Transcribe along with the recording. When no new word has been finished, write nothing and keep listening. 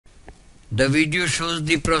The video shows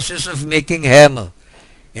the process of making hammer.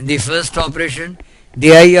 In the first operation,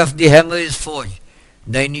 the eye of the hammer is forged.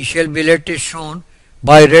 The initial billet is shown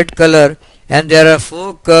by red color and there are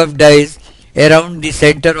four curved dies around the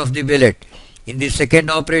center of the billet. In the second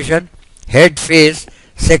operation, head, face,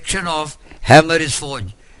 section of hammer is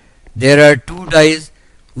forged. There are two dies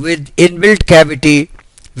with inbuilt cavity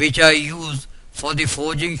which are used for the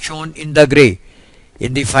forging shown in the grey.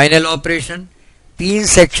 In the final operation, peen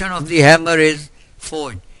section of the hammer is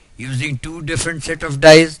forged using two different set of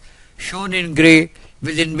dies shown in grey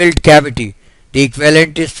with inbuilt cavity. The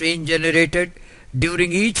equivalent strain generated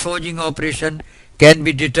during each forging operation can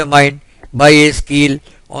be determined by a scale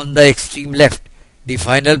on the extreme left. The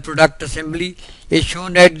final product assembly is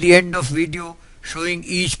shown at the end of video showing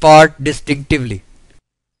each part distinctively.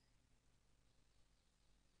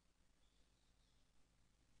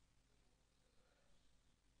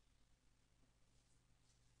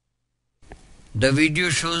 The video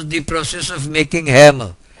shows the process of making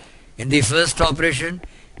hammer. In the first operation,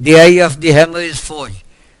 the eye of the hammer is forged.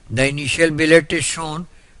 The initial billet is shown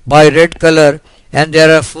by red color and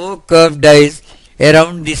there are four curved dies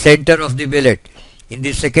around the center of the billet. In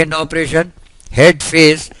the second operation, head,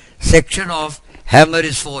 face, section of hammer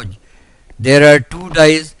is forged. There are two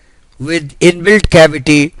dies with inbuilt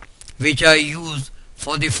cavity which are used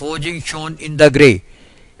for the forging shown in the grey.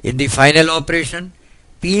 In the final operation,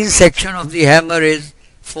 peen section of the hammer is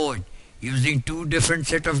forged using two different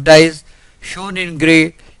set of dies shown in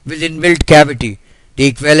grey with inbuilt cavity. The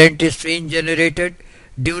equivalent strain generated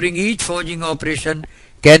during each forging operation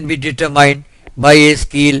can be determined by a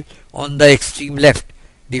scale on the extreme left.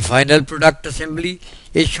 The final product assembly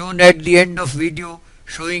is shown at the end of video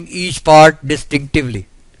showing each part distinctively.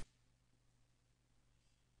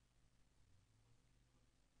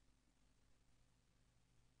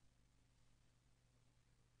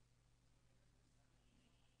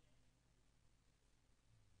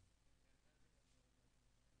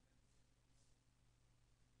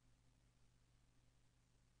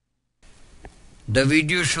 The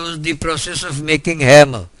video shows the process of making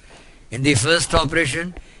hammer. In the first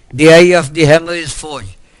operation, the eye of the hammer is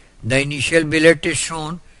forged. The initial billet is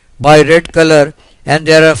shown by red color and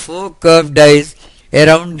there are four curved dies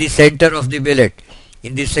around the center of the billet.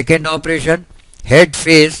 In the second operation, head,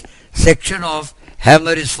 face, section of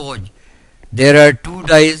hammer is forged. There are two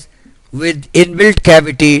dies with inbuilt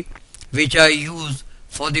cavity which are used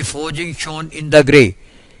for the forging shown in the grey.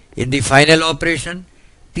 In the final operation,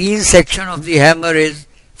 peen section of the hammer is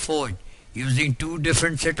forged using two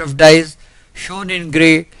different set of dies shown in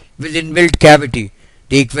grey with inbuilt cavity.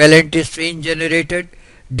 The equivalent strain generated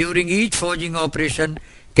during each forging operation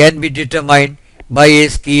can be determined by a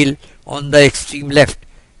scale on the extreme left.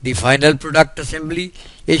 The final product assembly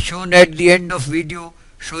is shown at the end of video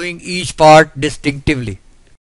showing each part distinctively.